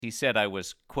He said I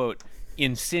was, quote,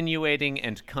 insinuating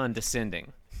and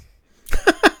condescending.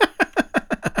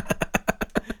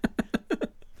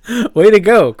 Way to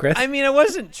go, Chris. I mean, I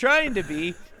wasn't trying to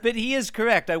be, but he is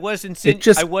correct. I was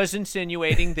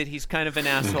insinuating that he's kind of an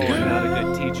asshole and not a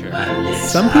good teacher.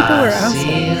 Some people are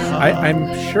assholes.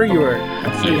 I'm sure you were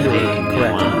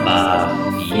correct.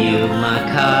 Yield my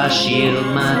car, shield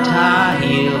my tie,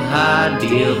 heel, high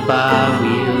deal, bar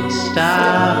wheel,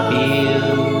 stop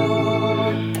you.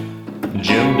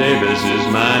 Jim Davis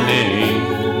is my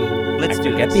name. Let's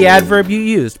do Get this. the adverb you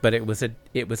used, but it was an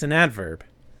adverb.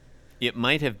 It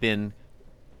might have been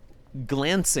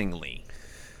glancingly.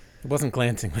 It wasn't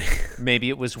glancingly. Maybe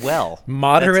it was well.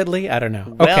 Moderately? I don't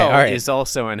know. Well Okay, all right. is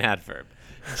also an adverb.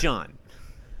 John.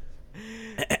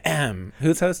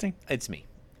 Who's hosting? It's me.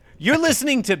 You're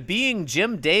listening to Being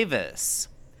Jim Davis.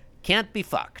 Can't be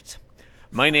fucked.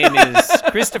 My name is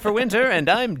Christopher Winter, and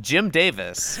I'm Jim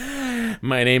Davis.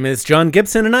 My name is John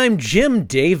Gibson, and I'm Jim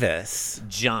Davis.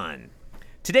 John.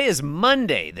 Today is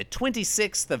Monday, the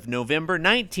 26th of November,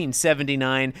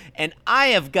 1979, and I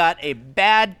have got a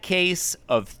bad case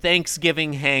of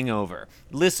Thanksgiving hangover.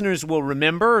 Listeners will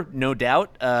remember, no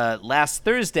doubt, last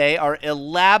Thursday, our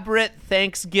elaborate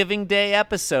Thanksgiving Day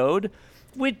episode,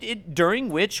 during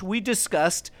which we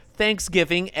discussed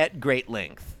Thanksgiving at great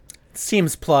length.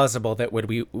 Seems plausible that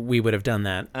we would have done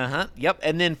that. Yep.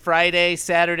 And then Friday,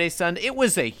 Saturday, Sunday, it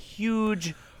was a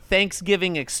huge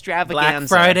Thanksgiving extravaganza. Black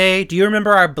Friday. Do you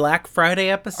remember our Black Friday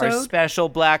episode? Our special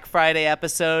Black Friday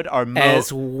episode.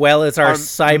 As well as our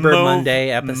Cyber Monday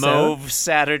episode. Mauve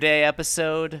Saturday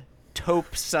episode.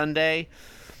 Taupe Sunday.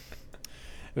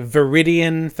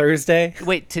 Viridian Thursday.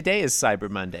 Wait, today is Cyber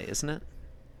Monday, isn't it?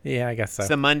 Yeah, I guess so. It's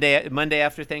the Monday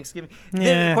after Thanksgiving. Yeah.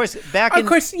 Then, of course, back in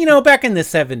the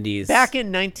 70s. Back in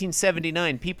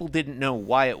 1979, people didn't know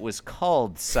why it was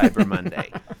called Cyber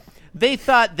Monday. They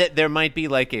thought that there might be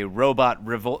like a robot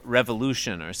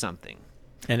revolution or something.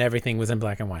 And everything was in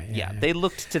black and white. Yeah, they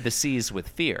looked to the seas with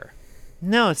fear.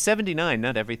 No, it's 79.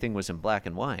 Not everything was in black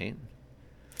and white.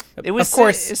 It was, of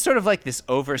course, it's sort of like this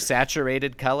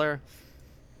oversaturated color.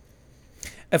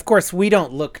 Of course, we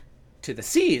don't look to the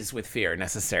seas with fear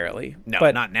necessarily. No,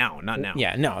 but not now. Not now.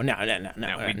 Yeah, no.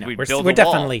 We're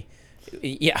definitely.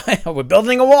 Yeah, we're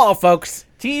building a wall, folks.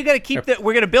 See, you got to keep that.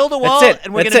 We're going to build a wall,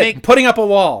 and we're going to make putting up a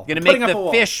wall. Going to make the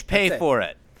fish pay for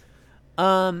it.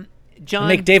 John,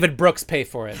 make David Brooks pay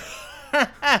for it.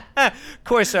 Of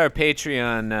course, our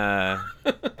Patreon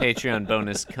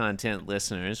bonus content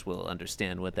listeners will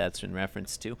understand what that's in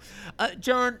reference to.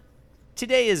 John,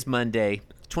 today is Monday,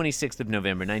 26th of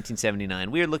November, 1979.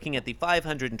 We are looking at the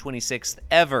 526th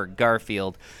ever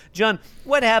Garfield. John,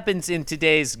 what happens in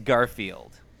today's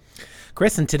Garfield?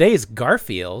 Chris, in today's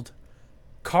Garfield,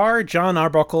 car John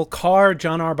Arbuckle,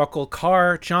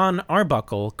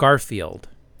 Garfield.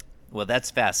 Well, that's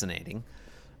fascinating.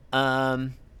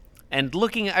 And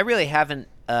I really haven't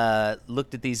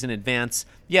looked at these in advance.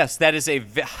 Yes, that is a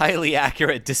highly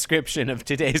accurate description of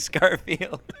today's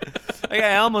Garfield.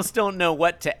 I almost don't know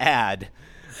what to add.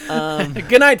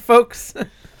 Good night, folks.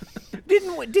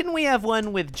 Didn't we have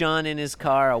one with John in his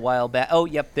car a while back? Oh,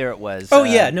 yep, there it was. Oh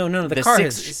yeah, no. The car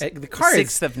is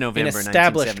 6th of November, an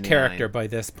established 1979. character by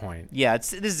this point. Yeah,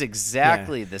 this is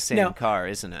exactly the same car,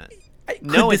 isn't it?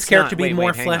 Could this character be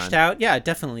more fleshed out? Yeah, it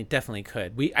definitely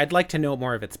could. I'd like to know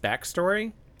more of its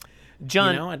backstory.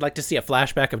 John, I'd like to see a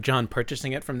flashback of John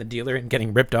purchasing it from the dealer and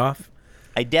getting ripped off.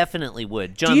 I definitely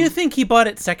would. John, do you think he bought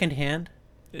it secondhand?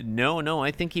 No,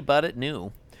 I think he bought it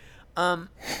new.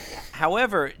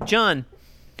 However, John,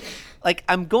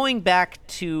 I'm going back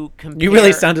to compare. You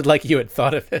really sounded like you had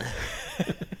thought of it.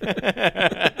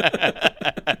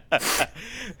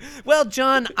 Well,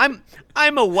 John,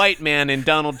 I'm a white man in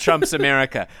Donald Trump's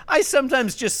America. I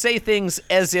sometimes just say things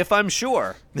as if I'm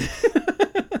sure.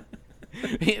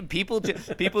 People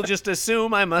just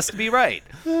assume I must be right.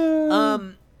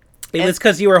 It was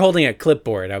because you were holding a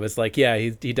clipboard. I was like, yeah,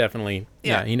 he definitely,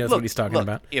 he knows what he's talking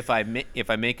about. If I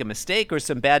make a mistake or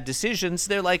some bad decisions,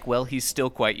 they're like, well, he's still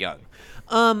quite young.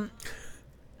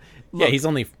 Yeah, he's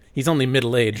only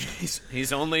middle aged.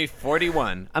 He's only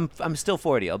 41. I'm still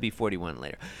 40. I'll be 41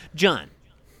 later. John.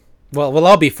 Well, we'll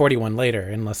all be 41 later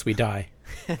unless we die.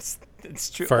 It's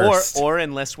true. First. Or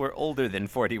unless we're older than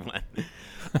 41.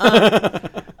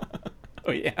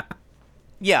 Oh yeah.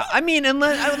 Yeah, I mean,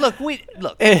 look,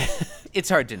 it's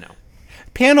hard to know.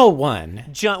 Panel 1.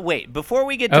 John, wait, before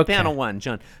we get to panel 1,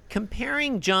 John,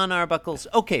 comparing John Arbuckle's...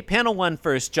 Okay, panel 1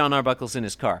 first, John Arbuckle's in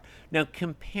his car. Now,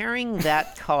 comparing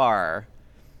that car...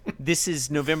 This is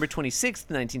November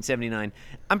 26th, 1979.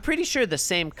 I'm pretty sure the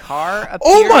same car appears...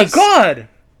 Oh, my God!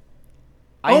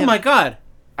 My God!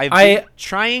 I've been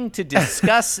trying to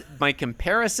discuss my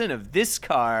comparison of this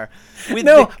car with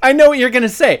I know what you're going to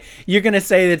say. You're going to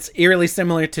say it's eerily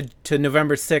similar to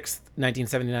November 6th,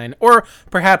 1979, or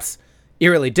perhaps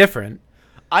eerily different.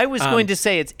 I was going to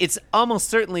say it's almost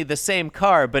certainly the same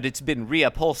car, but it's been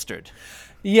reupholstered.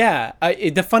 Yeah.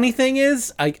 The funny thing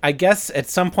is, I guess at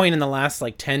some point in the last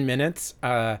 10 minutes,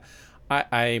 I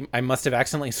must have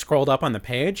accidentally scrolled up on the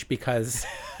page because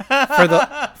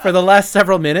for the last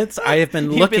several minutes I have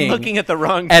been looking at the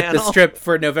wrong at channel. the strip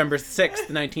for November 6th,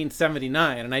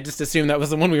 1979, and I just assumed that was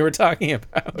the one we were talking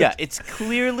about. Yeah, it's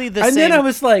clearly the same. And then I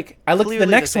was like, I looked at the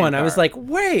next one. Car. I was like,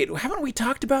 wait, haven't we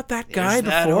talked about that guy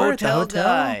before? That at the hotel hotel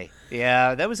guy.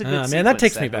 Yeah, that was a good sequence. Man, that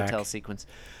takes me back. Hotel sequence.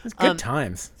 It's good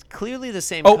times. It's clearly the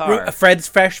same car. Fred's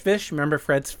Fresh Fish. Remember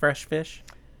Fred's Fresh Fish?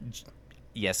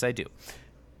 Yes, I do.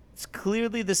 It's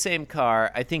clearly the same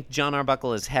car. I think John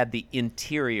Arbuckle has had the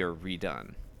interior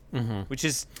redone, which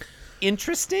is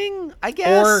interesting, I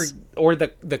guess. Or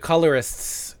the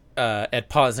colorists at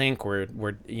Paws Inc.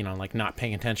 were not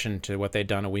paying attention to what they'd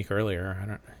done a week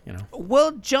earlier.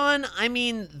 Well, John, I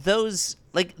mean, those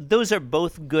are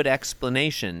both good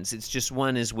explanations. It's just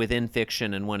one is within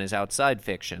fiction and one is outside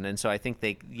fiction, and so I think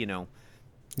they, you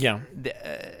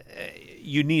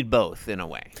need both in a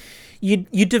way.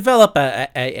 You develop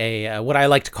a what I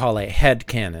like to call a head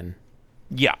canon.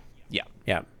 Yeah.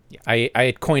 I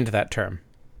had coined that term.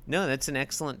 No, that's an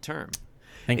excellent term.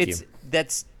 Thank you.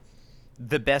 That's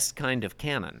the best kind of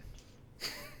canon.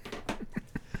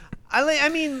 I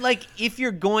mean, if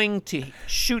you're going to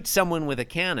shoot someone with a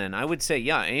cannon, I would say,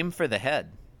 aim for the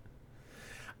head.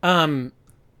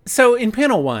 So in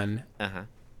panel 1,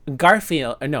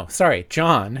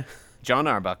 John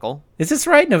Arbuckle. Is this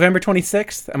right? November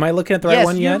 26th? Am I looking at the right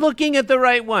one yet? Yes, you're looking at the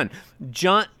right one.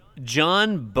 John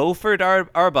Beaufort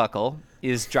Arbuckle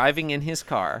is driving in his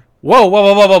car. Whoa,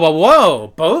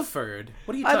 Beaufort?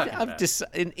 What are you talking about?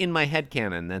 In my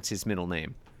headcanon, that's his middle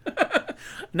name.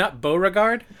 Not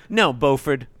Beauregard? No,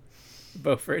 Beaufort.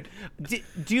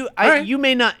 You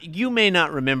may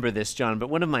not remember this, John, but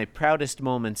one of my proudest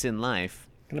moments in life.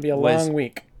 Gonna be a long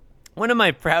week. One of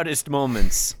my proudest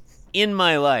moments in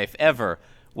my life ever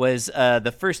was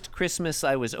the first Christmas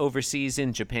I was overseas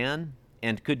in Japan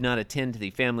and could not attend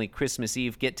the family Christmas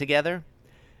Eve get-together.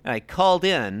 I called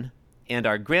in, and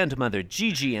our grandmother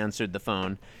Gigi answered the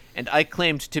phone, and I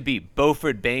claimed to be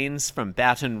Beaufort Baines from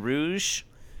Baton Rouge.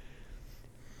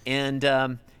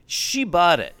 And she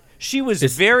bought it. She was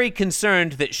very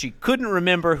concerned that she couldn't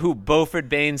remember who Beaufort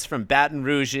Baines from Baton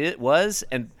Rouge was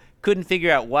and couldn't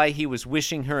figure out why he was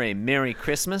wishing her a Merry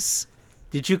Christmas.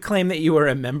 Did you claim that you were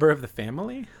a member of the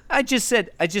family? I just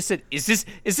said, is this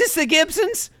the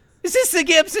Gibsons? Is this the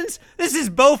Gibsons? This is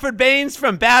Beaufort Baines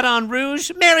from Baton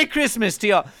Rouge. Merry Christmas to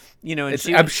y'all.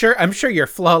 I'm sure your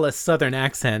flawless Southern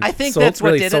accent. I think that's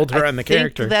what did sold it. her on the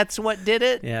character. That's what did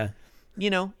it. Yeah.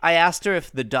 I asked her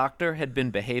if the doctor had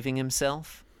been behaving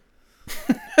himself.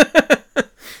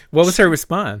 What was her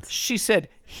response? She said,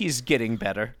 "He's getting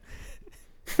better."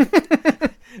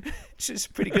 Which is a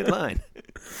pretty good line.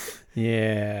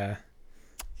 Yeah.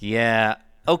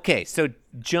 Okay, so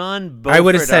John Beaufort I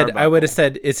would have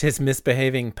said, is his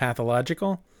misbehaving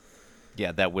pathological?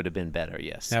 Yeah, that would have been better,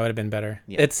 yes. That would have been better.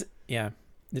 Yeah. It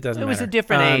doesn't matter. It was a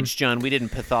different age, John. We didn't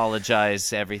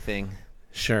pathologize everything.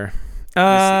 Sure.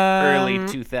 Early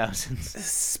 2000s.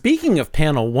 Speaking of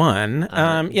panel 1,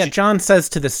 John says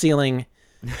to the ceiling,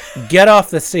 "Get off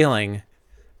the ceiling,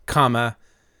 comma,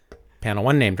 panel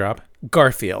 1 name drop,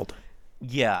 Garfield."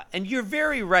 Yeah, and you're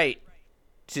very right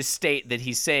to state that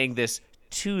he's saying this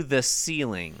to the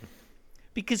ceiling,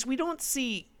 because we don't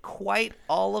see quite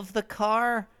all of the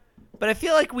car, but I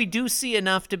feel like we do see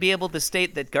enough to be able to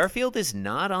state that Garfield is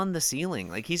not on the ceiling.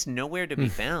 Like, he's nowhere to be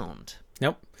found.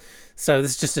 Nope. So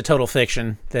this is just a total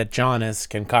fiction that John has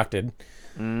concocted.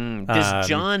 Does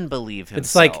John believe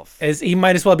himself? It's like he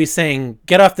might as well be saying,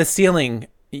 "Get off the ceiling,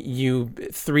 you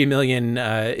 3 million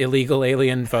illegal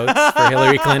alien votes for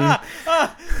Hillary Clinton."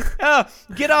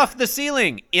 Get off the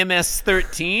ceiling,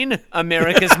 MS-13,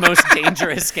 America's most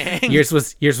dangerous gang. Yours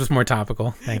was more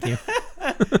topical. Thank you.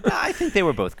 I think they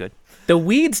were both good. The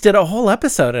Weeds did a whole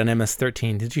episode on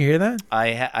MS-13. Did you hear that?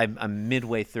 I'm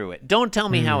midway through it. Don't tell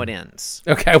me how it ends.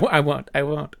 Okay, I won't.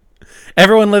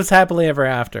 Everyone lives happily ever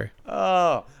after.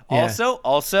 Oh, yeah.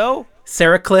 Also,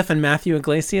 Sarah Cliff and Matthew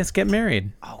Iglesias get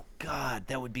married. Oh God,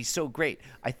 that would be so great.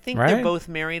 I think Right? they're both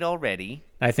married already.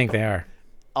 I think they are.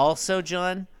 Also,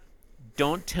 John,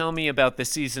 don't tell me about the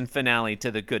season finale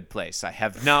to The Good Place. I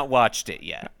have not watched it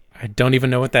yet. I don't even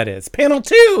know what that is. Panel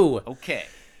 2! Okay.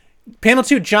 Panel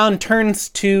 2, John turns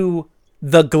to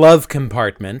the glove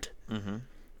compartment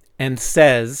and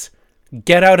says,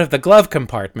 Get out of the glove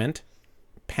compartment.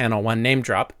 Panel 1 name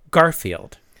drop.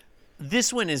 Garfield.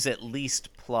 This one is at least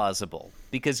plausible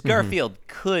because Garfield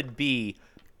could be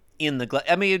in the glove.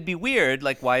 I mean, it'd be weird.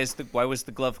 Like, why was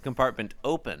the glove compartment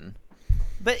open?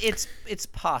 But it's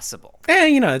possible.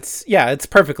 It's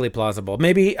perfectly plausible.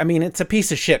 Maybe, I mean, it's a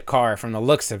piece of shit car from the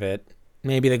looks of it.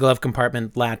 Maybe the glove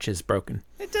compartment latch is broken.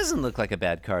 It doesn't look like a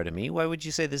bad car to me. Why would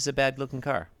you say this is a bad looking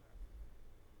car?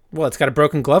 Well, it's got a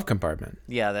broken glove compartment.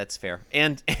 Yeah, that's fair.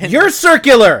 And You're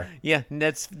circular. Yeah,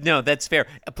 that's fair.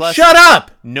 Plus, Shut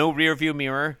up. No rear view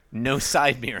mirror, no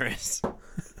side mirrors.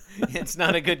 It's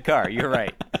not a good car. You're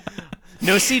right.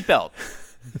 No seatbelt.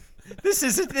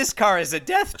 This car is a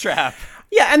death trap.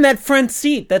 Yeah, and that front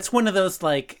seat, that's one of those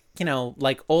like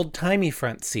old-timey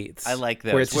front seats. I like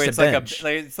those. Where it's just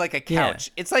it's like a couch.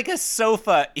 Yeah. It's like a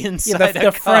sofa inside the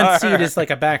a car. front seat is like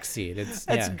a back seat.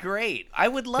 That's great. I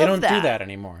would love that. They don't do that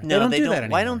anymore. No, they don't do that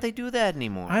anymore. Why don't they do that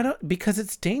anymore? Because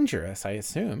it's dangerous, I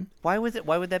assume. Why would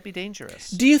that be dangerous?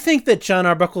 Do you think that John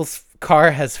Arbuckle's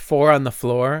car has 4 on the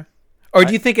floor? Or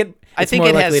do you think it I think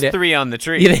it has 3 on the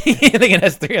tree. You think it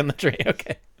has 3 on the tree?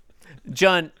 Okay.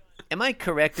 John, am I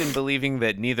correct in believing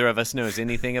that neither of us knows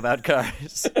anything about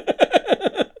cars?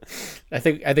 I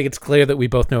think it's clear that we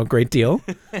both know a great deal.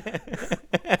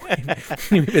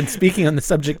 We've been speaking on the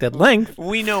subject at length.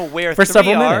 We know where for 3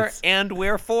 several are minutes. and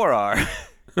where 4 are.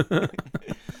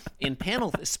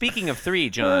 Speaking of 3,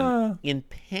 John, in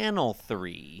panel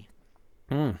 3,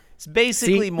 it's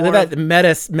basically more that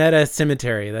meta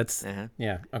cemetery. That's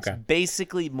yeah, okay. It's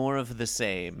basically more of the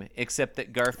same, except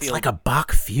that Garfield. It's like a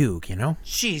Bach fugue, you know.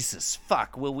 Jesus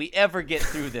fuck! Will we ever get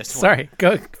through this one? Sorry,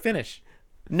 go finish.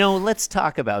 No, let's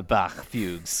talk about Bach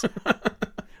fugues.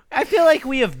 I feel like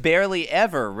we have barely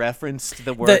ever referenced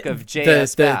the work of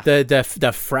J.S. Bach. The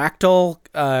fractal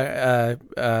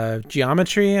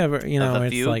geometry, of a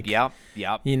it's fugue. like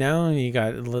Yep. You know, you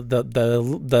got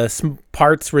the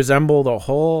parts resemble the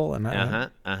whole,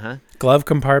 and glove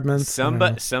compartments.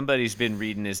 Somebody's been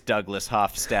reading his Douglas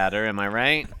Hofstadter. Am I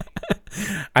right?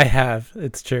 I have.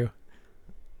 It's true.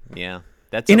 Yeah,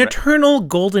 that's an eternal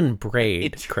golden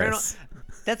braid, Chris.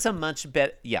 That's a much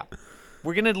better. Yeah,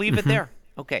 we're gonna leave it there.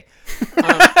 Okay.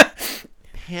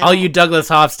 All you Douglas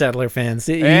Hofstadter fans,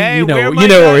 you know what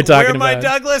we're talking about. Where are my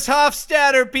Douglas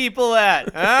Hofstadter people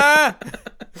at? Huh?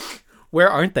 Where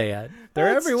aren't they at?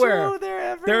 They're That's everywhere. True. They're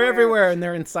everywhere. They're everywhere, and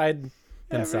they're inside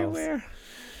themselves. Everywhere.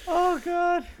 Oh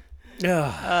God.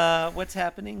 What's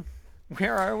happening?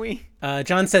 Where are we?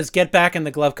 John says, "Get back in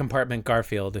the glove compartment,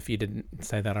 Garfield." If you didn't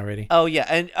say that already. Oh yeah,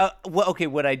 and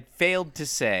what I failed to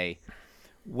say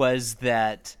was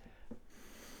that.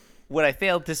 What I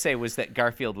failed to say was that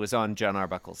Garfield was on John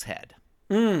Arbuckle's head.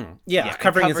 Covering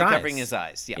his eyes. Covering his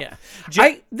eyes. Yeah.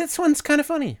 This one's kind of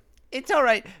funny. It's all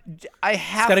right. It's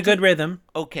got a good rhythm.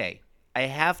 Okay, I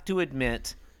have to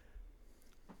admit,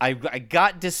 I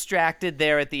got distracted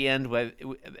there at the end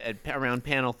around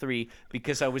panel 3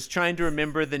 because I was trying to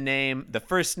remember the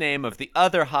first name of the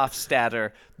other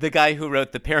Hofstadter, the guy who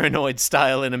wrote The Paranoid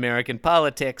Style in American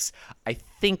Politics. I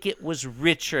think it was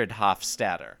Richard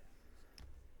Hofstadter.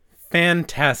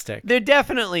 Fantastic. They're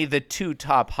definitely the 2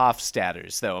 top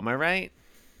Hofstadters, though. Am I right?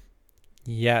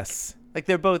 Yes. Like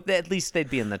they're both. At least they'd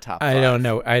be in the top 5. I don't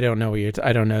know. I don't know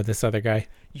I don't know this other guy.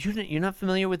 You're not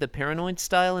familiar with The Paranoid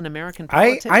Style in American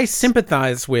Politics? I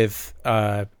sympathize with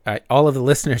all of the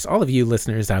listeners, all of you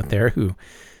listeners out there who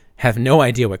have no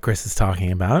idea what Chris is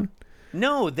talking about.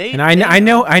 No, I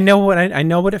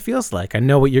know what it feels like. I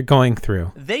know what you're going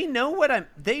through. They know what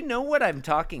I'm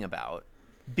talking about.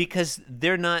 Because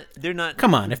they're not.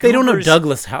 Come on, if they don't know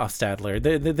Douglas Hofstadter,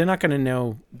 they're not going to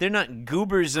know. They're not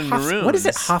goobers and maroons. What is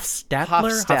it?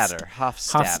 Hofstadter.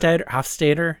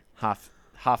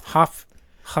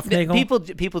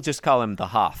 Hofnagel. People just call him the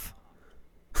Hoff.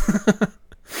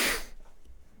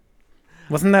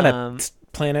 Wasn't that a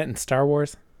planet in Star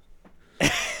Wars?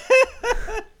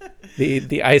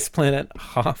 the ice planet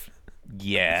Hoff.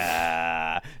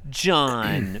 Yeah,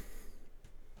 John.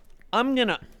 I'm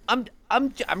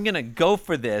gonna go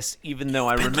for this, even though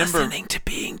I remember listening to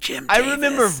Being Jim Davis. I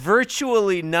remember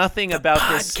virtually nothing about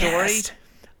this story.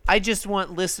 I just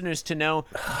want listeners to know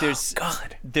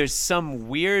there's some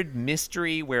weird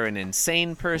mystery where an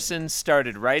insane person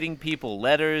started writing people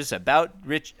letters about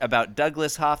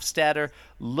Douglas Hofstadter.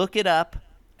 Look it up.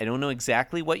 I don't know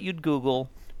exactly what you'd Google,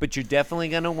 but you're definitely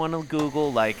gonna want to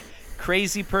Google like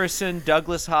crazy person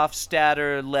Douglas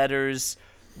Hofstadter letters.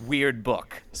 Weird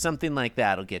book. Something like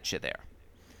that'll get you there.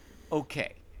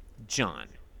 Okay, John.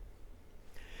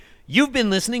 You've been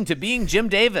listening to Being Jim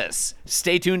Davis.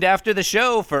 Stay tuned after the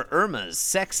show for Irma's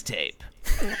sex tape.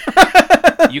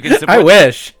 You can support I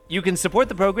wish. You can support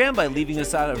the program by leaving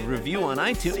us out a review on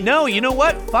iTunes. No, you know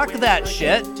what? Fuck that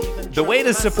shit. The way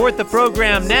to support the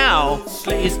program now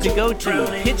is to go to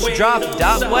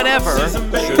pitchdrop.whatever,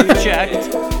 should be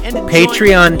checked, and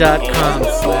Patreon.com/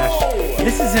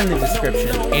 this is in the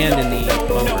description and in the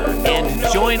bumper. and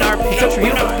join our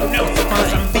Patreon. It's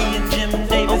fine.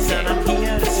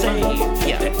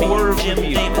 Yeah, or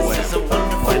review or whatever.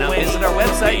 Why not visit our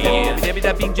website,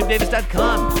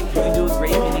 www.beingjimdavis.com. You can do a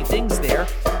great many things there.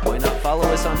 Why not follow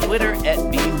us on Twitter at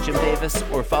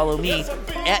 @beingjimdavis or follow me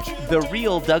at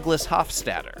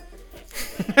 @therealDouglasHofstadter.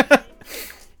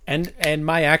 And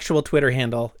my actual Twitter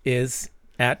handle is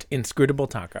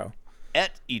 @InscrutableTaco.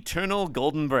 At Eternal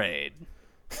Golden Braid.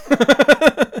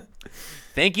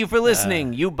 Thank you for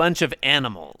listening, you bunch of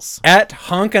animals.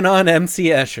 @Honkin' on MC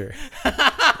Escher.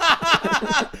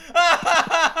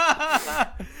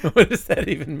 What does that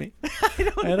even mean? I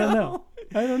don't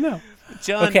know.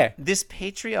 John, Okay. this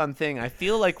Patreon thing, I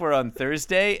feel like we're on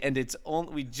Thursday and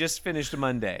we just finished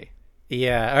Monday.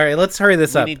 Yeah. All right. Let's hurry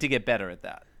this We up. need to get better at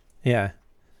that. Yeah.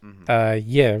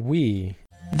 We.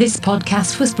 This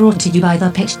podcast was brought to you by the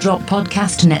Pitch Drop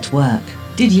Podcast Network.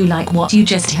 Did you like what you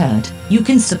just heard? You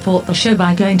can support the show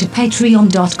by going to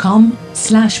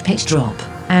patreon.com/pitchdrop.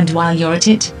 And while you're at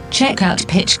it, check out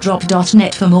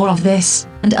pitchdrop.net for more of this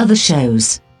and other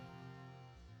shows.